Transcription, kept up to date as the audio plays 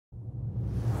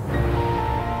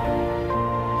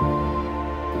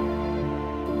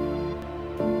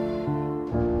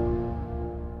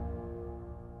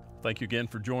Thank you again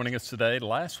for joining us today.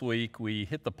 Last week, we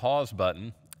hit the pause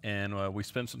button and we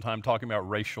spent some time talking about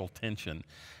racial tension.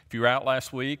 If you were out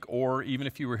last week, or even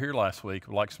if you were here last week,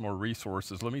 would like some more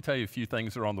resources, let me tell you a few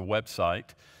things that are on the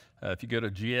website. If you go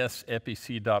to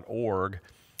gsepc.org,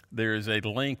 there is a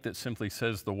link that simply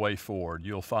says the way forward.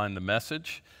 You'll find the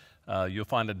message. You'll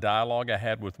find a dialogue I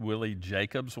had with Willie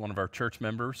Jacobs, one of our church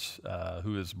members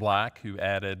who is black, who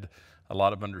added a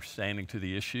lot of understanding to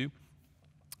the issue.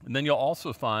 And then you'll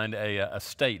also find a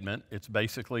statement. It's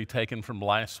basically taken from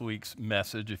last week's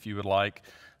message. If you would like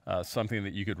something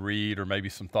that you could read or maybe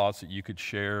some thoughts that you could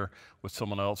share with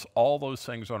someone else, all those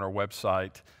things are on our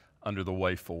website under the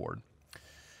way forward.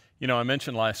 You know, I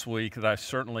mentioned last week that I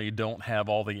certainly don't have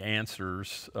all the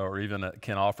answers or even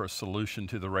can offer a solution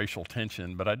to the racial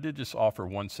tension, but I did just offer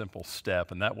one simple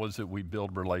step, and that was that we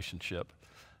build relationship,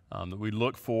 that we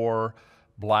look for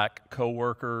black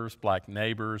coworkers, black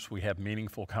neighbors, we have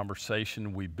meaningful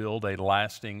conversation, we build a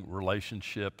lasting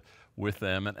relationship with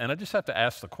them. And I just have to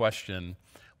ask the question,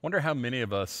 wonder how many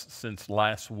of us since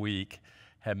last week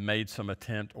have made some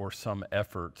attempt or some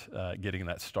effort getting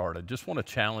that started. Just want to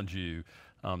challenge you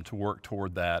to work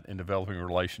toward that in developing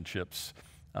relationships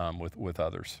with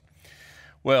others.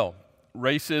 Well,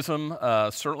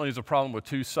 racism certainly is a problem with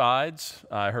two sides.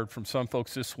 I heard from some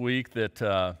folks this week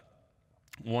that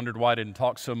wondered why I didn't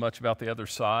talk so much about the other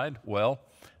side. Well,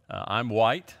 I'm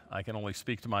white. I can only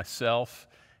speak to myself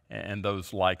and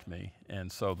those like me.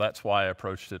 And so that's why I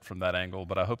approached it from that angle.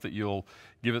 But I hope that you'll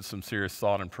give it some serious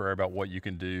thought and prayer about what you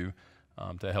can do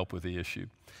to help with the issue.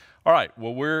 All right,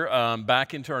 well, we're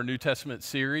back into our New Testament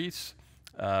series.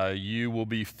 You will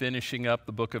be finishing up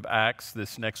the book of Acts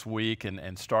this next week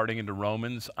and starting into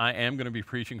Romans. I am going to be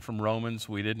preaching from Romans.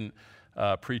 We didn't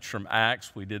preach from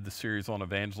Acts. We did the series on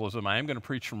evangelism. I am going to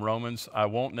preach from Romans. I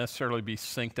won't necessarily be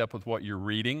synced up with what you're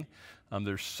reading.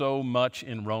 There's so much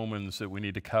in Romans that we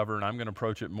need to cover, and I'm going to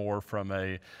approach it more from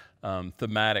a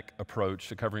thematic approach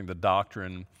to covering the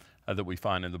doctrine that we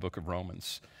find in the book of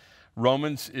Romans.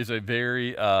 Romans is a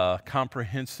very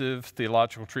comprehensive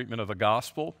theological treatment of the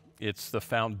gospel. It's the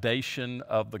foundation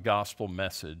of the gospel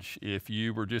message. If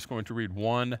you were just going to read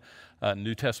one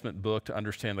New Testament book to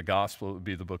understand the gospel, it would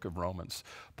be the book of Romans.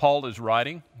 Paul is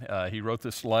writing. He wrote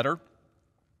this letter,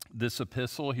 this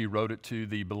epistle. He wrote it to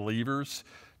the believers,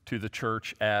 to the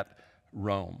church at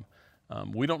Rome.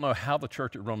 We don't know how the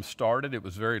church at Rome started. It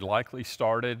was very likely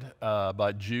started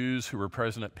by Jews who were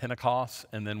present at Pentecost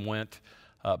and then went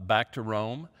back to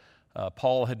Rome.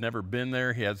 Paul had never been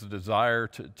there. He has a desire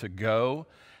to go.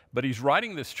 But he's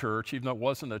writing this church, even though it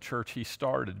wasn't a church he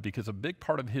started, because a big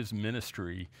part of his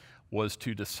ministry was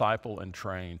to disciple and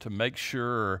train, to make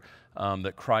sure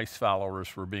that Christ's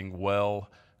followers were being well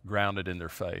grounded in their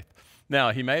faith.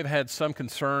 Now, he may have had some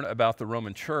concern about the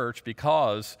Roman church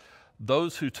because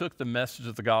those who took the message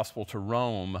of the gospel to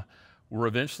Rome were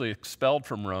eventually expelled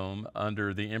from Rome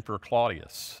under the Emperor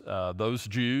Claudius. Those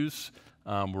Jews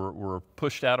were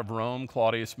pushed out of Rome.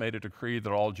 Claudius made a decree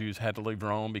that all Jews had to leave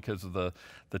Rome because of the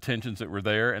tensions that were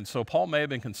there. And so Paul may have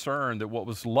been concerned that what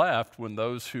was left when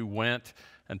those who went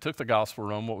and took the gospel to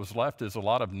Rome, what was left is a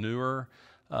lot of newer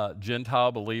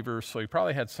Gentile believers. So he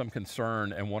probably had some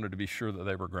concern and wanted to be sure that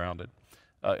they were grounded.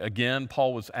 Again,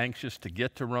 Paul was anxious to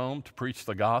get to Rome to preach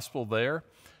the gospel there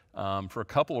for a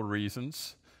couple of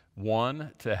reasons.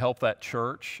 One, to help that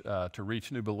church to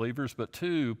reach new believers. But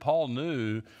two, Paul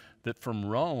knew that from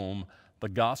Rome, the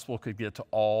gospel could get to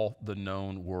all the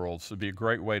known world. So it'd be a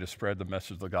great way to spread the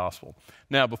message of the gospel.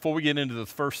 Now, before we get into the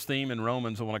first theme in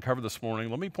Romans I want to cover this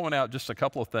morning, let me point out just a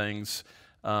couple of things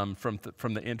from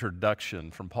the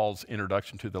introduction, from Paul's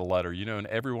introduction to the letter. You know, in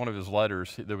every one of his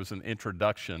letters, there was an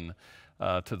introduction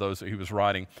to those that he was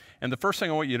writing. And the first thing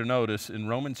I want you to notice, in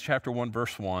Romans chapter 1,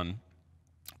 verse 1,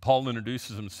 Paul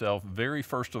introduces himself very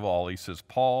first of all. He says,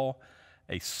 Paul,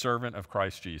 a servant of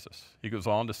Christ Jesus. He goes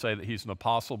on to say that he's an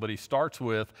apostle, but he starts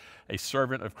with a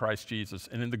servant of Christ Jesus.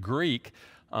 And in the Greek,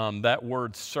 that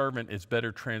word servant is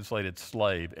better translated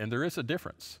slave. And there is a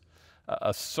difference.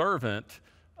 A servant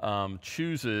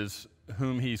chooses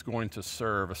whom he's going to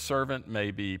serve. A servant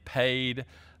may be paid.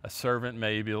 A servant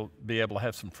may be able to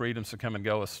have some freedoms to come and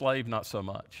go. A slave, not so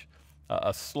much.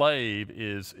 A slave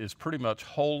is pretty much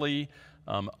wholly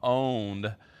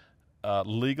owned,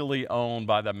 legally owned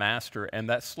by the master, and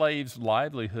that slave's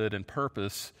livelihood and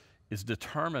purpose is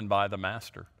determined by the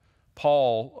master.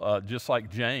 Paul, just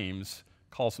like James,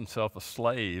 calls himself a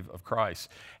slave of Christ.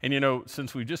 And you know,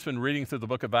 since we've just been reading through the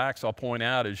book of Acts, I'll point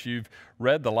out, as you've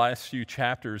read the last few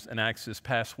chapters in Acts this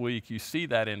past week, you see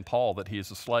that in Paul, that he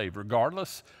is a slave.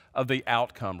 Regardless of the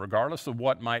outcome, regardless of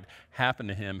what might happen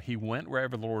to him, he went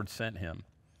wherever the Lord sent him.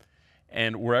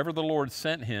 And wherever the Lord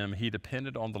sent him, he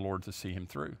depended on the Lord to see him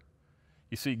through.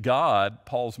 You see, God,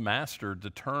 Paul's master,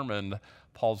 determined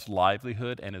Paul's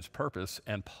livelihood and his purpose,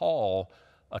 and Paul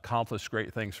accomplished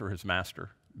great things for his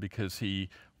master because he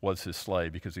was his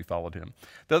slave, because he followed him.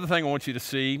 The other thing I want you to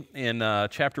see in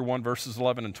chapter 1, verses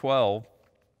 11 and 12,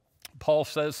 Paul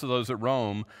says to those at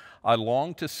Rome, I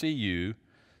long to see you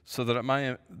so that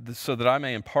I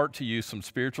may impart to you some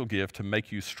spiritual gift to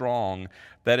make you strong,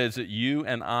 that is, that you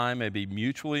and I may be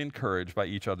mutually encouraged by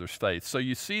each other's faith. So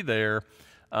you see there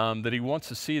that he wants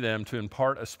to see them to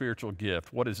impart a spiritual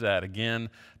gift. What is that? Again,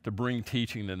 to bring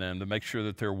teaching to them, to make sure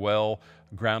that they're well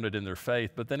grounded in their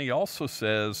faith. But then he also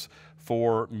says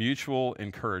for mutual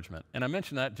encouragement. And I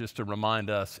mention that just to remind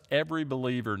us, every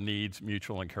believer needs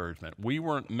mutual encouragement. We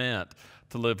weren't meant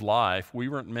to live life. We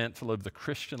weren't meant to live the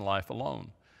Christian life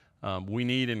alone. We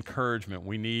need encouragement.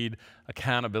 We need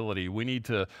accountability. We need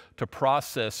to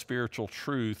process spiritual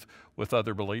truth with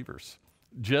other believers.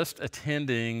 Just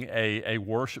attending a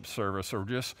worship service or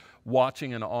just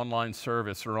watching an online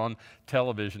service or on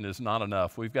television is not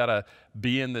enough. We've got to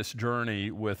be in this journey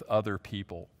with other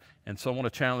people. And so I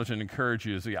want to challenge and encourage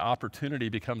you as the opportunity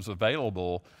becomes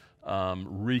available,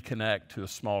 reconnect to a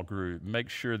small group. Make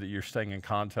sure that you're staying in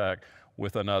contact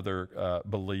with another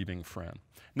believing friend.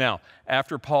 Now,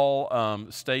 after Paul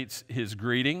states his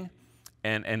greeting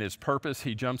and his purpose,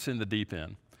 he jumps in the deep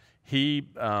end. He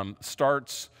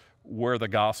starts where the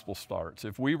gospel starts.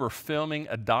 If we were filming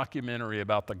a documentary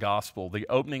about the gospel, the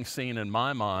opening scene in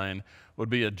my mind would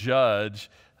be a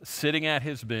judge sitting at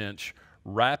his bench,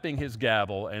 rapping his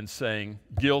gavel and saying,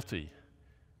 guilty,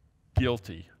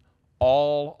 guilty,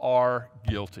 all are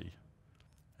guilty.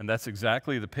 And that's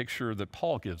exactly the picture that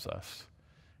Paul gives us.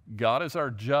 God is our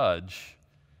judge,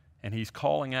 and he's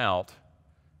calling out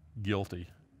guilty.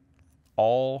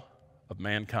 All of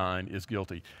mankind is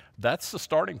guilty. That's the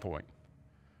starting point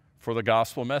for the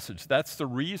gospel message. That's the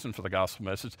reason for the gospel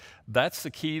message. That's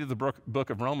the key to the book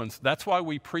of Romans. That's why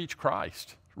we preach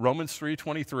Christ. Romans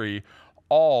 3:23,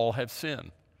 all have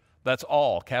sinned. That's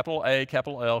all, capital A,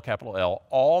 capital L, capital L.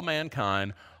 All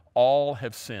mankind, all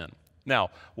have sinned.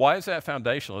 Now, why is that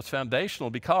foundational? It's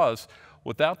foundational because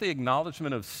without the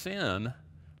acknowledgement of sin,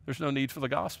 there's no need for the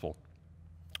gospel.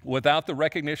 Without the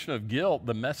recognition of guilt,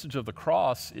 the message of the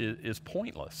cross is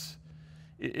pointless.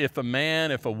 If a man,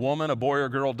 if a woman, a boy or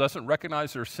girl doesn't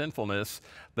recognize their sinfulness,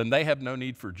 then they have no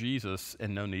need for Jesus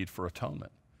and no need for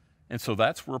atonement. And so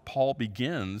that's where Paul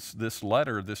begins this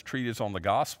letter, this treatise on the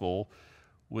gospel,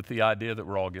 with the idea that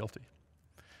we're all guilty.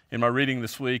 In my reading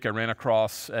this week, I ran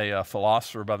across a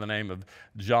philosopher by the name of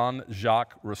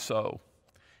Jean-Jacques Rousseau.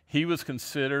 He was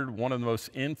considered one of the most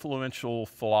influential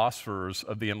philosophers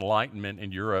of the Enlightenment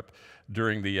in Europe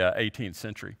during the 18th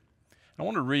century. I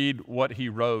want to read what he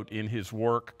wrote in his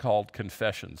work called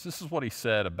Confessions. This is what he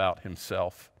said about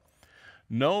himself.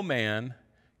 No man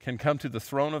can come to the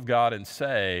throne of God and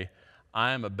say,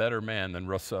 I am a better man than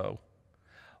Rousseau.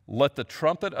 Let the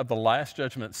trumpet of the last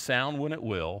judgment sound when it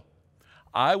will.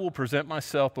 I will present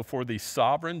myself before the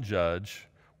sovereign judge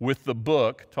with the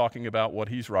book, talking about what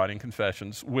he's writing,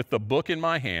 Confessions, with the book in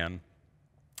my hand,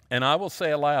 and I will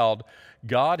say aloud,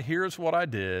 God, here's what I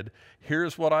did,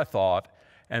 here's what I thought,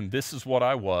 and this is what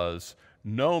I was.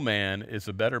 No man is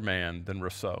a better man than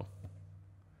Rousseau.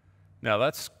 Now,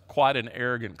 that's quite an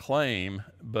arrogant claim,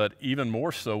 but even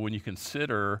more so when you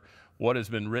consider what has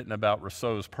been written about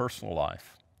Rousseau's personal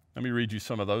life. Let me read you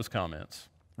some of those comments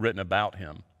written about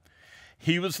him.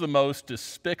 He was the most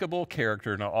despicable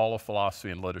character in all of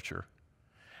philosophy and literature.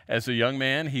 As a young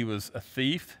man, he was a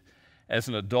thief. As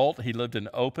an adult, he lived in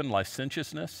open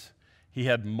licentiousness. He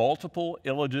had multiple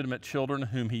illegitimate children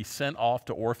whom he sent off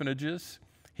to orphanages.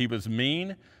 He was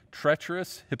mean,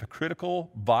 treacherous,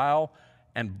 hypocritical, vile,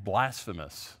 and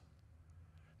blasphemous.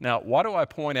 Now, why do I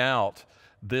point out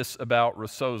this about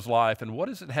Rousseau's life, and what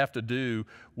does it have to do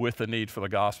with the need for the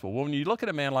gospel? Well, when you look at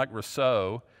a man like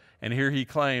Rousseau, and here he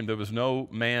claimed there was no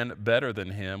man better than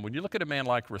him. When you look at a man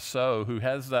like Rousseau who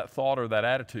has that thought or that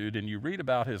attitude and you read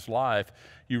about his life,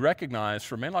 you recognize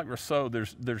for a man like Rousseau,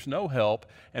 there's no help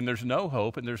and there's no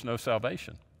hope and there's no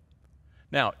salvation.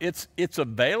 Now, it's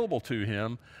available to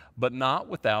him, but not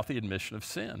without the admission of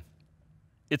sin.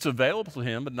 It's available to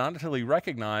him, but not until he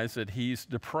recognizes that he's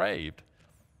depraved.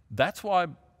 That's why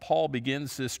Paul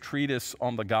begins this treatise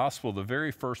on the gospel. The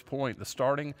very first point, the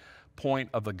starting point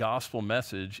of the gospel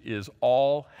message is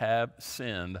all have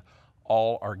sinned,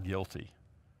 all are guilty.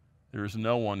 There is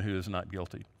no one who is not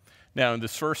guilty. Now, in the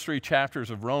first 3 chapters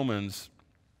of Romans,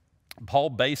 Paul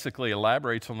basically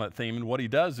elaborates on that theme, and what he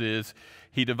does is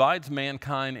he divides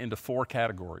mankind into 4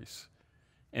 categories.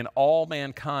 And all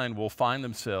mankind will find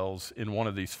themselves in one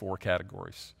of these four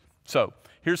categories. So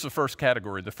here's the first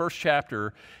category. The first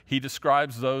chapter, he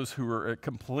describes those who are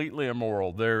completely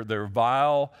immoral. They're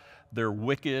vile, they're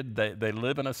wicked, they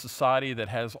live in a society that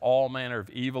has all manner of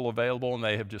evil available, and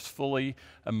they have just fully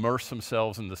immersed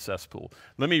themselves in the cesspool.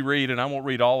 Let me read, and I won't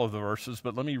read all of the verses,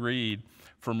 but let me read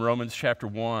from Romans chapter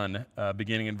 1,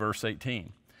 beginning in verse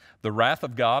 18. The wrath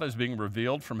of God is being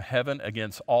revealed from heaven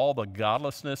against all the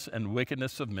godlessness and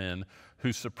wickedness of men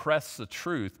who suppress the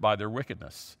truth by their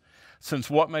wickedness. Since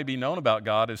what may be known about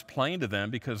God is plain to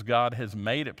them because God has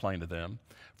made it plain to them.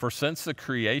 For since the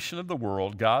creation of the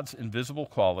world, God's invisible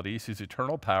qualities, his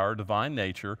eternal power, divine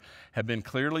nature, have been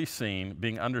clearly seen,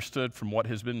 being understood from what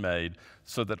has been made,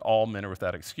 so that all men are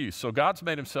without excuse. So God's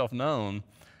made himself known,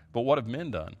 but what have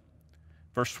men done?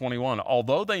 Verse 21,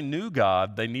 although they knew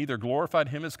God, they neither glorified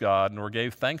him as God nor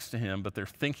gave thanks to him, but their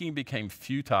thinking became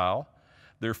futile.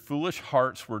 Their foolish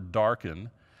hearts were darkened.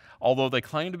 Although they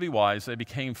claimed to be wise, they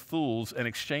became fools and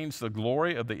exchanged the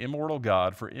glory of the immortal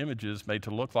God for images made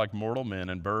to look like mortal men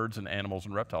and birds and animals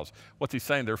and reptiles. What's he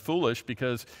saying? They're foolish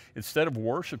because instead of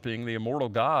worshiping the immortal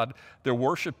God, they're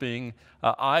worshiping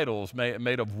idols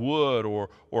made of wood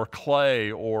or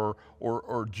clay or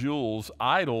jewels,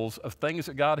 idols of things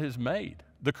that God has made.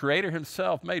 The Creator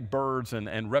himself made birds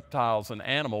and reptiles and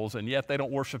animals, and yet they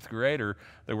don't worship the Creator,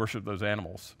 they worship those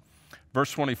animals.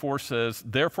 Verse 24 says,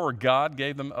 therefore God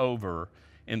gave them over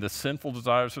in the sinful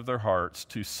desires of their hearts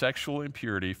to sexual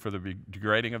impurity for the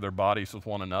degrading of their bodies with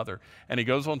one another. And he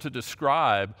goes on to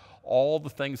describe all the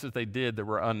things that they did that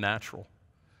were unnatural,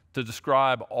 to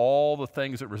describe all the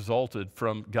things that resulted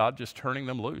from God just turning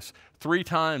them loose. 3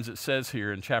 times it says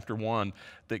here in chapter 1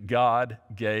 that God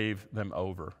gave them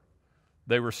over.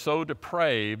 They were so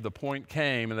depraved, the point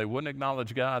came, and they wouldn't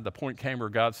acknowledge God. The point came where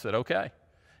God said, okay,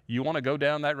 you want to go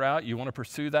down that route? You want to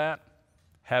pursue that?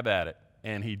 Have at it.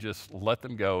 And he just let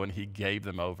them go, and he gave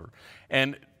them over.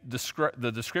 And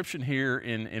the description here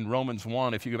in Romans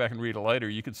 1, if you go back and read it later,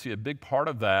 you can see a big part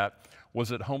of that was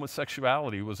that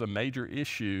homosexuality was a major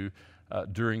issue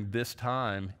during this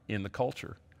time in the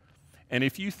culture. And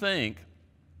if you think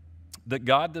that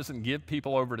God doesn't give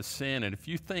people over to sin, and if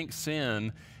you think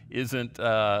sin isn't,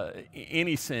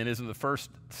 any sin isn't the first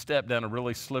step down a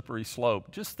really slippery slope,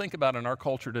 just think about in our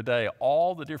culture today,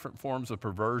 all the different forms of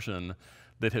perversion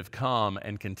that have come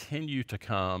and continue to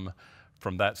come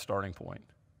from that starting point.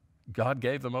 God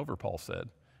gave them over, Paul said.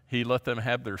 He let them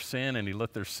have their sin, and he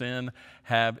let their sin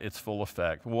have its full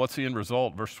effect. Well, what's the end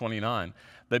result? Verse 29,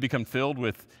 they become filled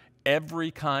with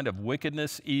every kind of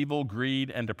wickedness, evil,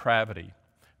 greed, and depravity.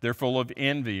 They're full of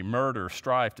envy, murder,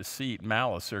 strife, deceit,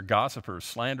 malice. They're gossipers,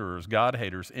 slanderers,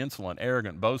 God-haters, insolent,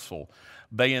 arrogant, boastful.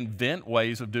 They invent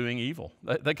ways of doing evil.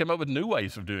 They come up with new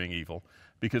ways of doing evil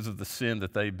because of the sin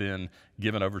that they've been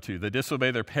given over to. They disobey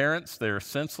their parents. They're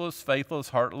senseless, faithless,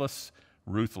 heartless,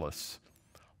 ruthless.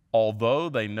 Although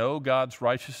they know God's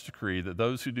righteous decree that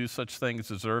those who do such things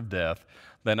deserve death,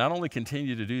 they not only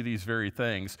continue to do these very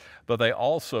things, but they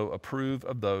also approve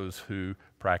of those who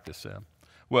practice them.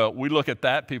 Well, we look at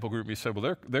that people group and we say,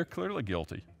 well, they're clearly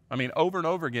guilty. I mean, over and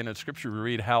over again in Scripture we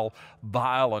read how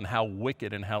vile and how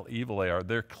wicked and how evil they are.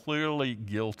 They're clearly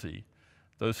guilty,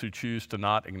 those who choose to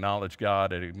not acknowledge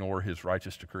God and ignore his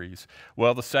righteous decrees.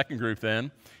 Well, the second group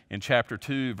then, in chapter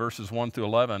 2, verses 1 through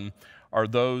 11, are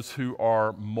those who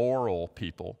are moral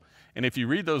people. And if you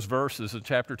read those verses in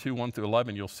chapter 2, 1 through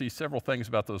 11, you'll see several things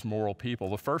about those moral people.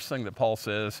 The first thing that Paul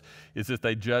says is that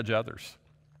they judge others.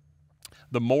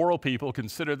 The moral people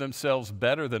consider themselves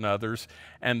better than others,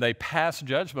 and they pass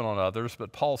judgment on others,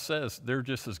 but Paul says they're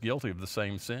just as guilty of the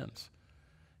same sins.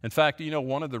 In fact, you know,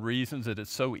 one of the reasons that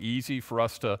it's so easy for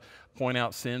us to point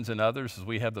out sins in others is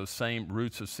we have those same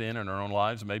roots of sin in our own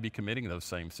lives and maybe committing those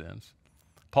same sins.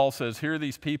 Paul says, here are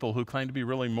these people who claim to be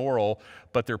really moral,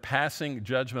 but they're passing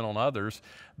judgment on others.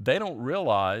 They don't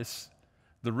realize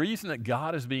the reason that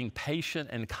God is being patient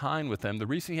and kind with them, the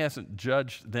reason he hasn't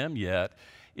judged them yet,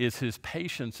 is his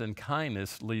patience and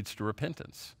kindness leads to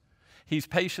repentance. He's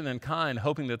patient and kind,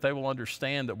 hoping that they will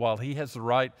understand that while he has the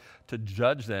right to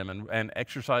judge them and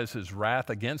exercise his wrath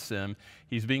against them,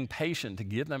 he's being patient to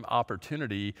give them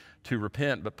opportunity to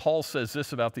repent. But Paul says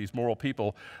this about these moral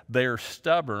people: they are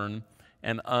stubborn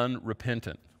and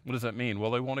unrepentant. What does that mean?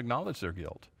 Well, they won't acknowledge their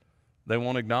guilt. They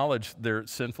won't acknowledge their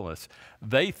sinfulness.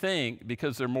 They think,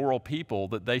 because they're moral people,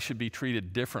 that they should be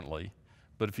treated differently.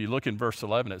 But if you look in verse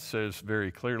 11, it says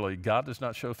very clearly, God does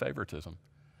not show favoritism.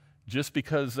 Just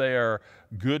because they are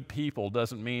good people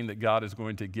doesn't mean that God is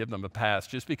going to give them a pass.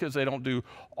 Just because they don't do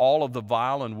all of the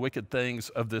vile and wicked things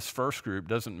of this first group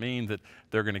doesn't mean that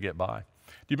they're going to get by.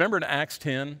 Do you remember in Acts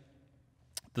 10,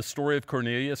 the story of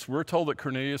Cornelius. We're told that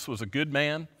Cornelius was a good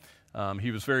man.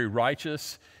 He was very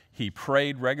righteous. He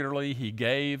prayed regularly. He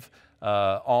gave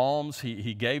alms.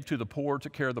 He gave to the poor,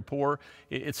 took care of the poor.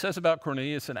 It says about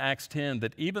Cornelius in Acts 10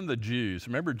 that even the Jews,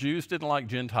 remember, Jews didn't like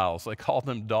Gentiles. They called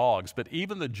them dogs. But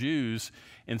even the Jews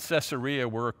in Caesarea,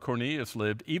 where Cornelius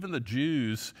lived, even the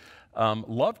Jews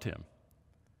loved him.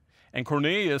 And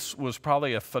Cornelius was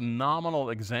probably a phenomenal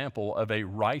example of a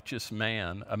righteous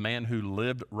man, a man who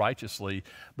lived righteously.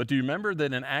 But do you remember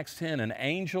that in Acts 10, an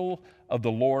angel of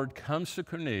the Lord comes to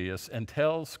Cornelius and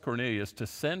tells Cornelius to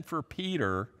send for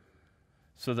Peter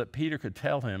so that Peter could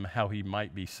tell him how he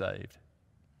might be saved?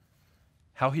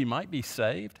 How he might be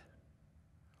saved?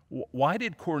 Why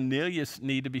did Cornelius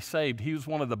need to be saved? He was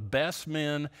one of the best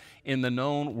men in the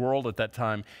known world at that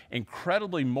time,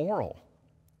 incredibly moral.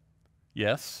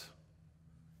 Yes,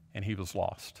 and he was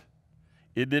lost.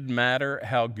 It didn't matter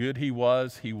how good he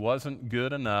wasn't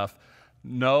good enough.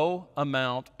 No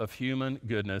amount of human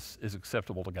goodness is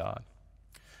acceptable to God.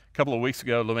 A couple of weeks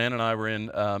ago, Luann and I were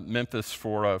in Memphis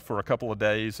for a couple of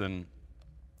days, and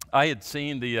I had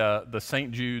seen the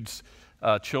St. Jude's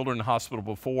Children's Hospital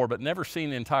before, but never seen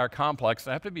the entire complex.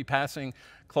 I happened to be passing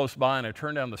close by, and I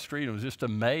turned down the street and was just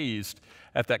amazed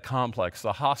at that complex,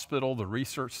 the hospital, the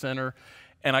research center.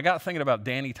 And I got thinking about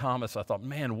Danny Thomas. I thought,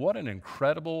 man, what an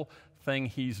incredible thing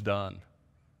he's done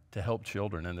to help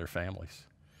children and their families.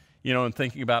 You know, and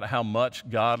thinking about how much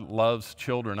God loves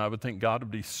children, I would think God would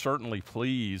be certainly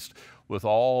pleased with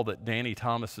all that Danny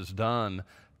Thomas has done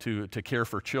to care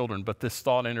for children. But this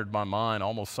thought entered my mind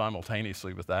almost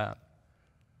simultaneously with that.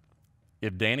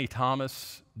 If Danny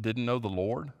Thomas didn't know the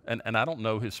Lord, and I don't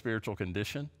know his spiritual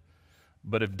condition,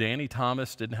 but if Danny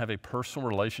Thomas didn't have a personal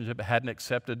relationship, hadn't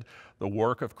accepted the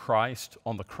work of Christ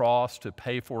on the cross to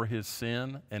pay for his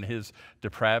sin and his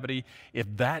depravity, if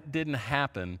that didn't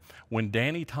happen, when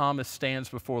Danny Thomas stands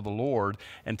before the Lord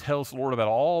and tells the Lord about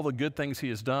all the good things he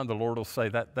has done, the Lord will say,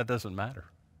 that doesn't matter.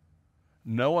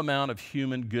 No amount of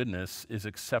human goodness is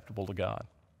acceptable to God.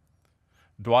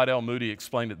 Dwight L. Moody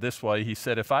explained it this way. He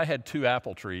said, if I had two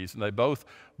apple trees and they both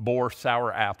bore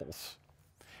sour apples,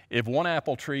 if one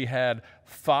apple tree had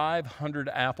 500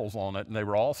 apples on it and they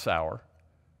were all sour,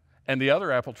 and the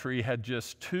other apple tree had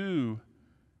just 2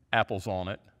 apples on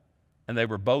it and they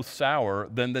were both sour,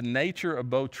 then the nature of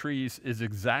both trees is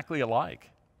exactly alike.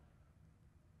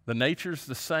 The nature's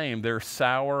the same. They're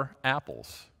sour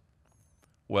apples.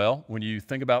 Well, when you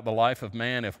think about the life of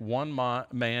man, if one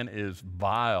man is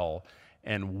vile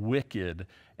and wicked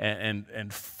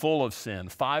and full of sin,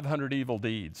 500 evil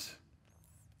deeds,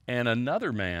 and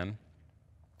another man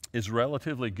is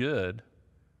relatively good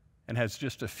and has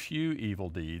just a few evil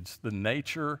deeds, the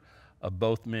nature of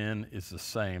both men is the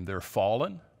same. They're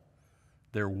fallen,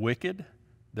 they're wicked,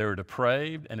 they're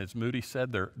depraved, and as Moody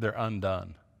said, they're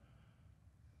undone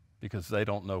because they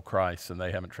don't know Christ and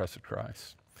they haven't trusted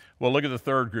Christ. Well, look at the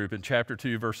third group in chapter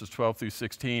 2, verses 12 through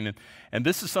 16. And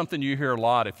this is something you hear a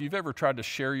lot. If you've ever tried to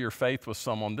share your faith with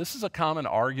someone, this is a common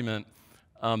argument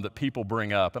that people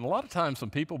bring up. And a lot of times when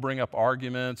people bring up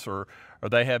arguments or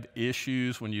they have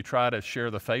issues when you try to share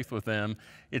the faith with them,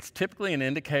 it's typically an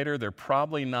indicator they're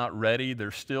probably not ready.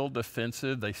 They're still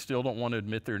defensive. They still don't want to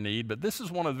admit their need. But this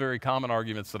is one of the very common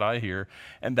arguments that I hear,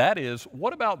 and that is,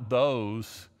 what about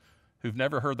those who've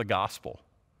never heard the gospel?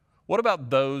 What about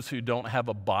those who don't have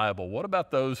a Bible? What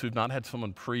about those who've not had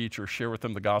someone preach or share with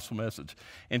them the gospel message?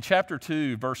 In chapter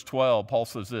 2, verse 12, Paul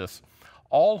says this,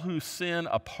 all who sin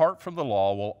apart from the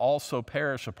law will also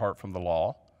perish apart from the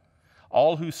law.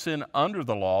 All who sin under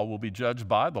the law will be judged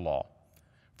by the law.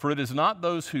 For it is not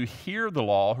those who hear the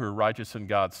law who are righteous in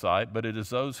God's sight, but it is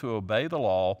those who obey the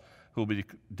law who will be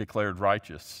declared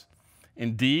righteous.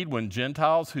 Indeed, when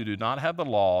Gentiles who do not have the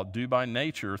law do by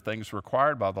nature things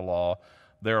required by the law,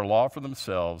 they are law for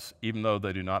themselves, even though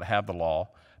they do not have the law,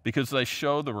 because they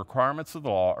show the requirements of the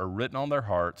law are written on their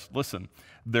hearts. Listen,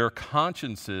 their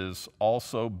consciences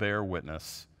also bear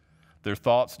witness. Their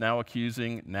thoughts now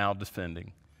accusing, now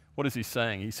defending. What is he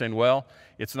saying? He's saying, well,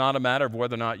 it's not a matter of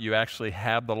whether or not you actually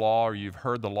have the law or you've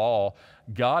heard the law.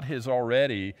 God has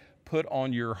already put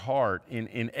on your heart,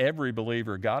 in every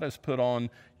believer, God has put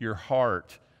on your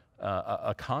heart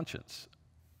a conscience,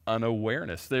 an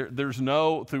awareness. There's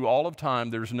no, through all of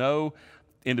time, there's no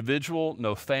individual,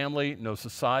 no family, no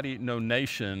society, no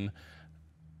nation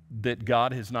that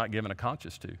God has not given a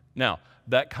conscience to. Now,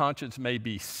 that conscience may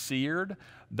be seared,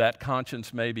 that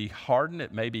conscience may be hardened,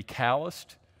 it may be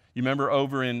calloused. You remember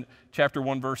over in chapter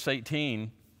 1, verse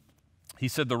 18, he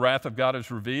said, the wrath of God is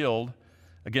revealed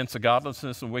against the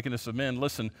godlessness and wickedness of men,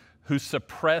 listen, who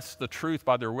suppress the truth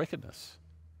by their wickedness.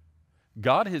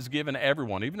 God has given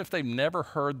everyone, even if they've never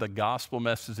heard the gospel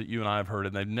message that you and I have heard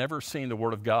and they've never seen the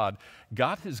Word of God,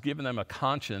 God has given them a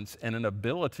conscience and an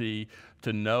ability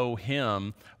to know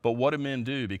Him. But what do men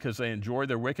do? Because they enjoy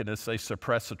their wickedness, they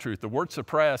suppress the truth. The word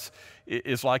suppress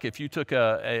is like if you took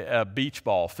a beach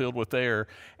ball filled with air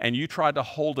and you tried to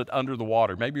hold it under the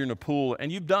water. Maybe you're in a pool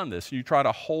and you've done this. You try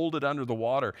to hold it under the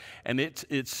water and it's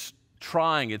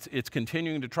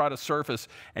continuing to try to surface,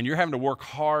 and you're having to work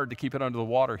hard to keep it under the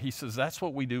water. He says that's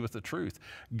what we do with the truth.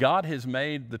 God has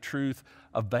made the truth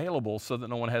available so that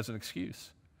no one has an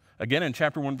excuse. Again, in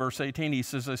chapter 1, verse 18, he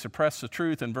says they suppress the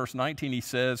truth. In verse 19, he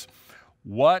says,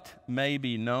 what may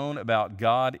be known about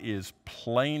God is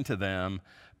plain to them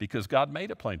because God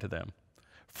made it plain to them.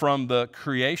 From the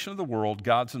creation of the world,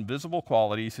 God's invisible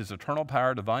qualities, His eternal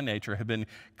power, divine nature, have been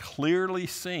clearly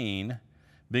seen,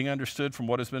 being understood from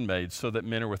what has been made, so that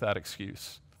men are without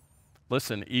excuse.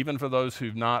 Listen, even for those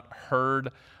who've not heard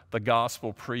the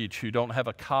gospel preached, who don't have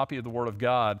a copy of the Word of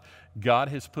God, God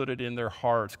has put it in their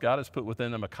hearts. God has put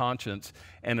within them a conscience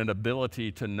and an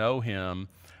ability to know Him,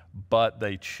 but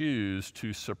they choose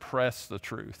to suppress the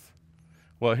truth.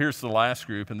 Well, here's the last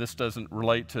group, and this doesn't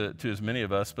relate to as many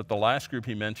of us, but the last group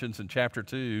he mentions in chapter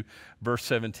 2, verse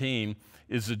 17,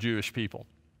 is the Jewish people.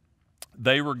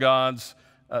 They were God's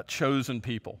chosen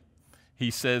people. He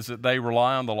says that they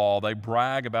rely on the law. They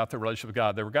brag about their relationship with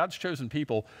God. They were God's chosen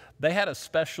people. They had a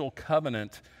special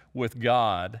covenant with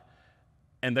God,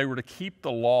 and they were to keep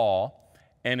the law.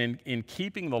 And in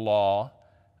keeping the law,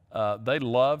 they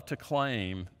loved to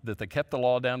claim that they kept the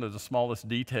law down to the smallest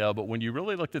detail. But when you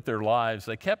really looked at their lives,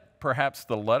 they kept perhaps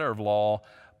the letter of law,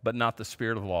 but not the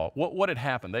spirit of the law. What had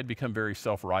happened? They'd become very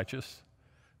self-righteous.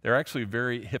 They're actually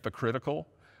very hypocritical.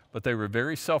 But they were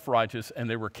very self-righteous, and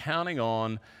they were counting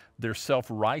on their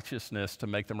self-righteousness to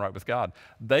make them right with God.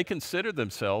 They considered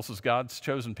themselves, as God's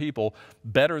chosen people,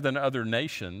 better than other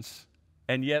nations,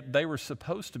 and yet they were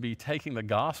supposed to be taking the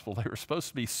gospel. They were supposed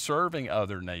to be serving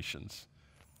other nations.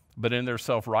 But in their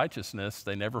self-righteousness,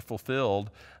 they never fulfilled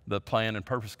the plan and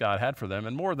purpose God had for them.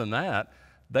 And more than that,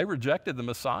 they rejected the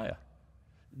Messiah.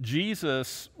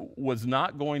 Jesus was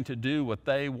not going to do what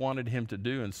they wanted Him to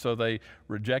do, and so they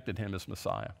rejected Him as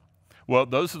Messiah. Well,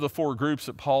 those are the four groups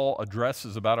that Paul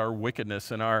addresses about our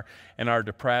wickedness and our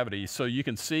depravity. So you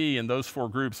can see in those four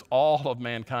groups, all of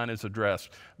mankind is addressed.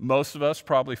 Most of us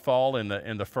probably fall in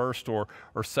the first or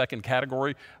second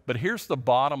category, but here's the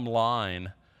bottom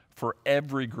line for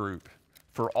every group.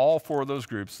 For all four of those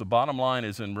groups, the bottom line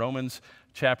is in Romans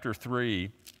chapter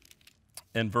 3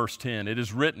 and verse 10. It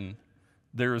is written,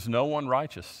 there is no one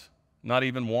righteous, not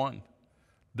even one.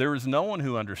 There is no one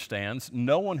who understands,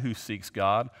 no one who seeks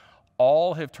God.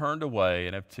 All have turned away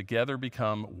and have together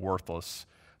become worthless,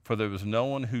 for there was no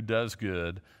one who does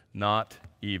good, not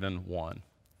even one.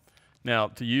 Now,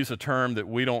 to use a term that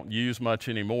we don't use much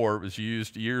anymore, it was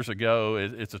used years ago.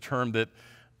 It's a term that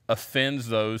offends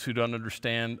those who don't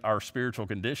understand our spiritual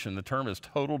condition. The term is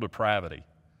total depravity.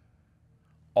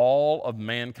 All of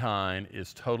mankind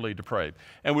is totally depraved.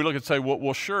 And we look and say,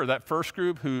 well, sure, that first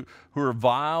group who are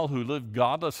vile, who live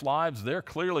godless lives, they're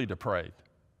clearly depraved.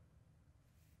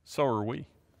 So are we.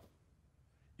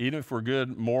 Even if we're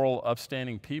good, moral,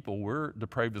 upstanding people, we're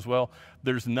depraved as well.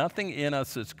 There's nothing in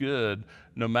us that's good,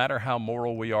 no matter how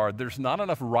moral we are. There's not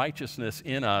enough righteousness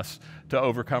in us to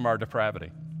overcome our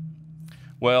depravity.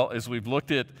 Well, as we've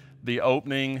looked at the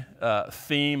opening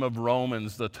theme of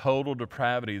Romans, the total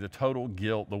depravity, the total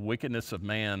guilt, the wickedness of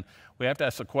man, we have to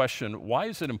ask the question, why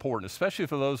is it important, especially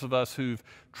for those of us who've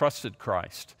trusted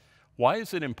Christ? Why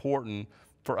is it important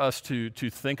for us to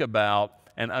think about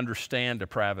and understand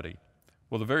depravity?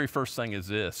 Well, the very first thing is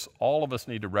this. All of us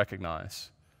need to recognize,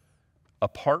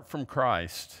 apart from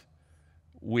Christ,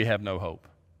 we have no hope.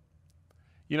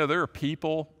 You know, there are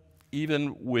people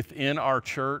even within our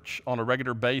church on a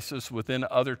regular basis, within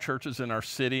other churches in our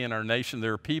city and our nation,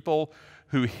 there are people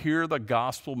who hear the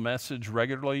gospel message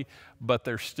regularly, but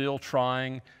they're still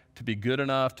trying to be good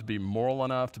enough, to be moral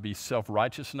enough, to be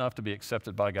self-righteous enough to be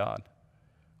accepted by God.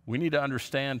 We need to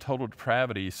understand total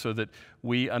depravity so that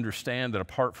we understand that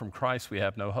apart from Christ, we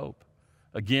have no hope.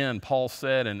 Again, Paul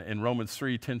said in Romans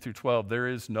 3:10-12, there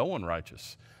is no one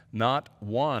righteous. Not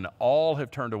one. All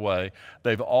have turned away.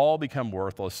 They've all become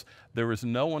worthless. There is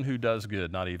no one who does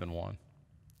good, not even one.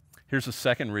 Here's the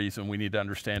second reason we need to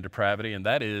understand depravity, and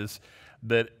that is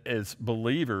that as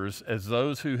believers, as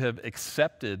those who have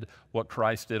accepted what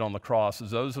Christ did on the cross,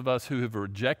 as those of us who have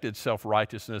rejected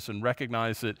self-righteousness and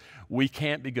recognize that we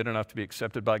can't be good enough to be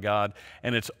accepted by God,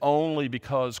 and it's only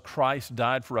because Christ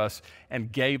died for us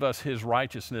and gave us his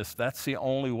righteousness, that's the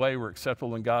only way we're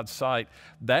acceptable in God's sight.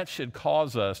 That should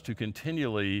cause us to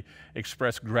continually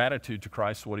express gratitude to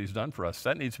Christ for what he's done for us.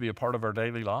 That needs to be a part of our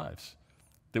daily lives,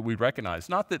 that we recognize.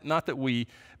 Not that we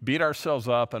beat ourselves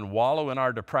up and wallow in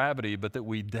our depravity, but that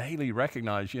we daily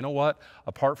recognize, you know what?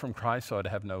 Apart from Christ, I'd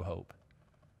have no hope.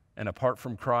 And apart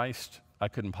from Christ, I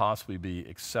couldn't possibly be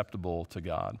acceptable to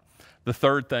God. The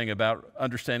third thing about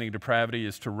understanding depravity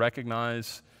is to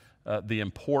recognize the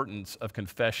importance of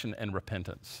confession and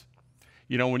repentance.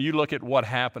 You know, when you look at what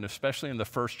happened, especially in the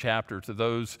first chapter, to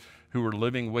those who were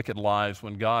living wicked lives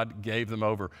when God gave them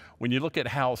over, when you look at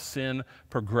how sin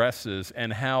progresses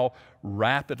and how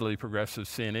rapidly progressive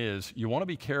sin is, you want to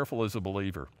be careful as a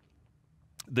believer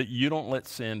that you don't let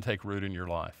sin take root in your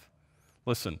life.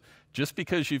 Listen, just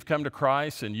because you've come to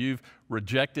Christ and you've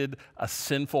rejected a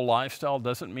sinful lifestyle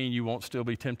doesn't mean you won't still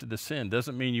be tempted to sin,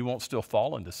 doesn't mean you won't still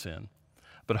fall into sin.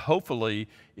 But hopefully,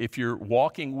 if you're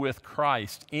walking with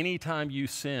Christ, anytime you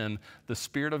sin, the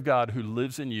Spirit of God who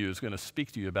lives in you is going to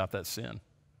speak to you about that sin.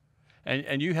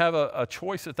 And you have a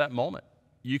choice at that moment.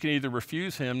 You can either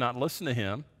refuse him, not listen to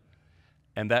him,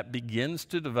 and that begins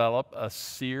to develop a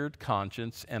seared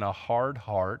conscience and a hard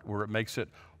heart where it makes it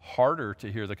harder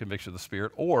to hear the conviction of the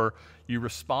Spirit, or you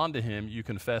respond to him, you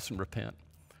confess and repent.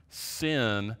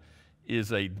 Sin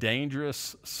is a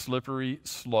dangerous, slippery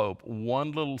slope.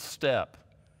 One little step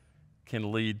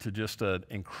can lead to just an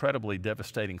incredibly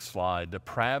devastating slide.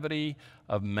 Depravity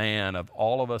of man, of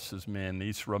all of us as men,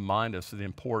 needs to remind us of the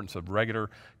importance of regular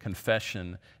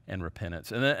confession and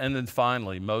repentance. And then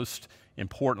finally, most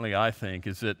importantly, I think,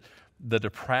 is that the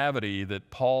depravity that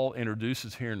Paul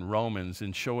introduces here in Romans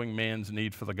in showing man's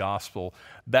need for the gospel,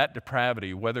 that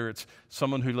depravity, whether it's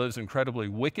someone who lives incredibly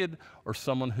wicked or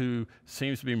someone who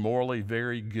seems to be morally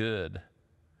very good,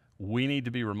 we need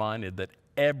to be reminded that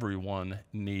everyone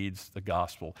needs the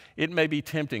gospel. It may be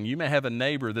tempting. You may have a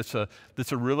neighbor that's a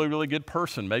really, really good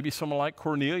person, maybe someone like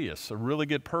Cornelius, a really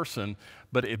good person,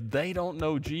 but if they don't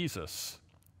know Jesus,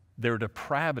 their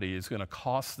depravity is going to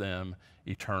cost them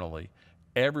eternally.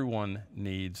 Everyone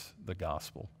needs the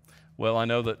gospel. Well, I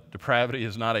know that depravity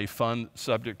is not a fun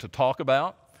subject to talk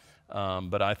about,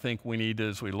 but I think we need to,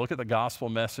 as we look at the gospel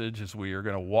message, as we are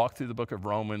going to walk through the book of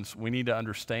Romans, we need to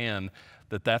understand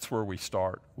that that's where we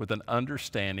start, with an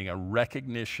understanding, a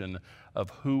recognition of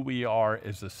who we are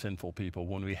as the sinful people.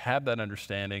 When we have that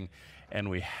understanding and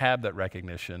we have that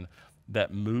recognition,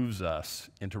 that moves us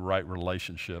into right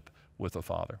relationship with the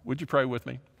Father. Would you pray with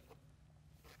me?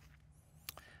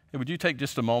 And would you take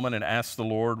just a moment and ask the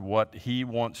Lord what he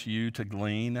wants you to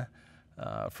glean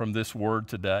from this word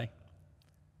today?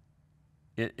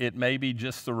 It may be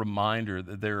just the reminder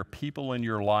that there are people in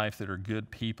your life that are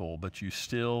good people, but you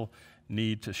still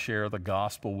need to share the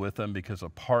gospel with them because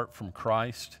apart from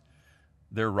Christ,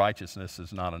 their righteousness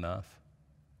is not enough.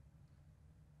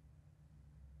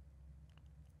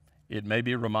 It may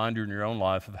be a reminder in your own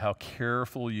life of how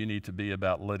careful you need to be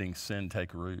about letting sin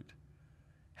take root,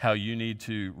 how you need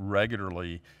to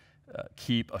regularly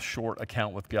keep a short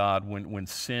account with God. When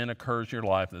sin occurs in your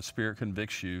life and the Spirit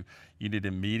convicts you, you need to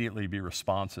immediately be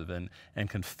responsive and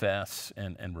confess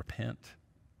and repent.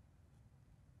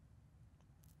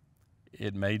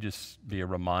 It may just be a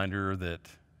reminder that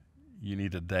you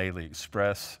need to daily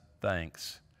express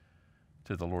thanks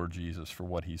to the Lord Jesus for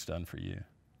what he's done for you.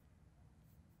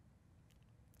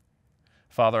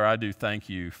 Father, I do thank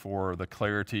you for the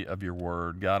clarity of your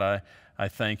word. God, I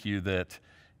thank you that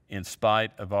in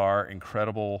spite of our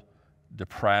incredible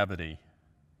depravity,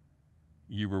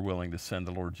 you were willing to send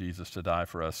the Lord Jesus to die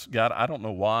for us. God, I don't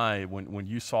know why, when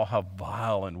you saw how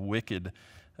vile and wicked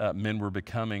men were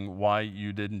becoming, why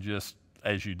you didn't just,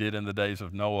 as you did in the days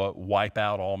of Noah, wipe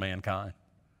out all mankind.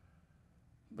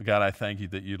 But God, I thank you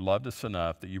that you loved us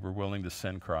enough that you were willing to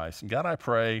send Christ. And God, I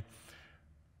pray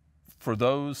for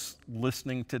those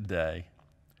listening today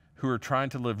who are trying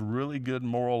to live really good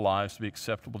moral lives to be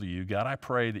acceptable to you, God, I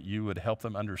pray that you would help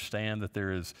them understand that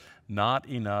there is not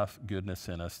enough goodness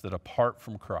in us, that apart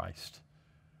from Christ,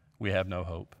 we have no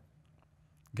hope.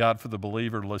 God, for the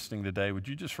believer listening today, would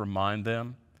you just remind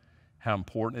them how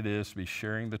important it is to be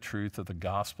sharing the truth of the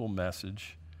gospel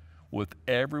message with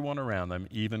everyone around them,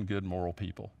 even good moral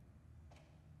people.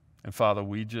 And Father,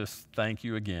 we just thank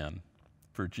you again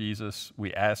for Jesus.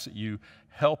 We ask that you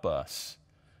help us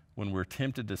when we're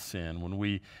tempted to sin, when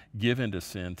we give into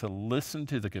sin, to listen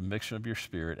to the conviction of your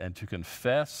Spirit and to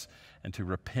confess and to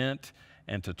repent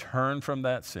and to turn from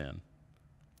that sin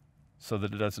so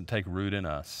that it doesn't take root in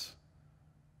us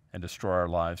and destroy our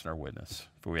lives and our witness.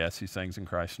 For we ask these things in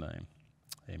Christ's name.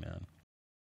 Amen.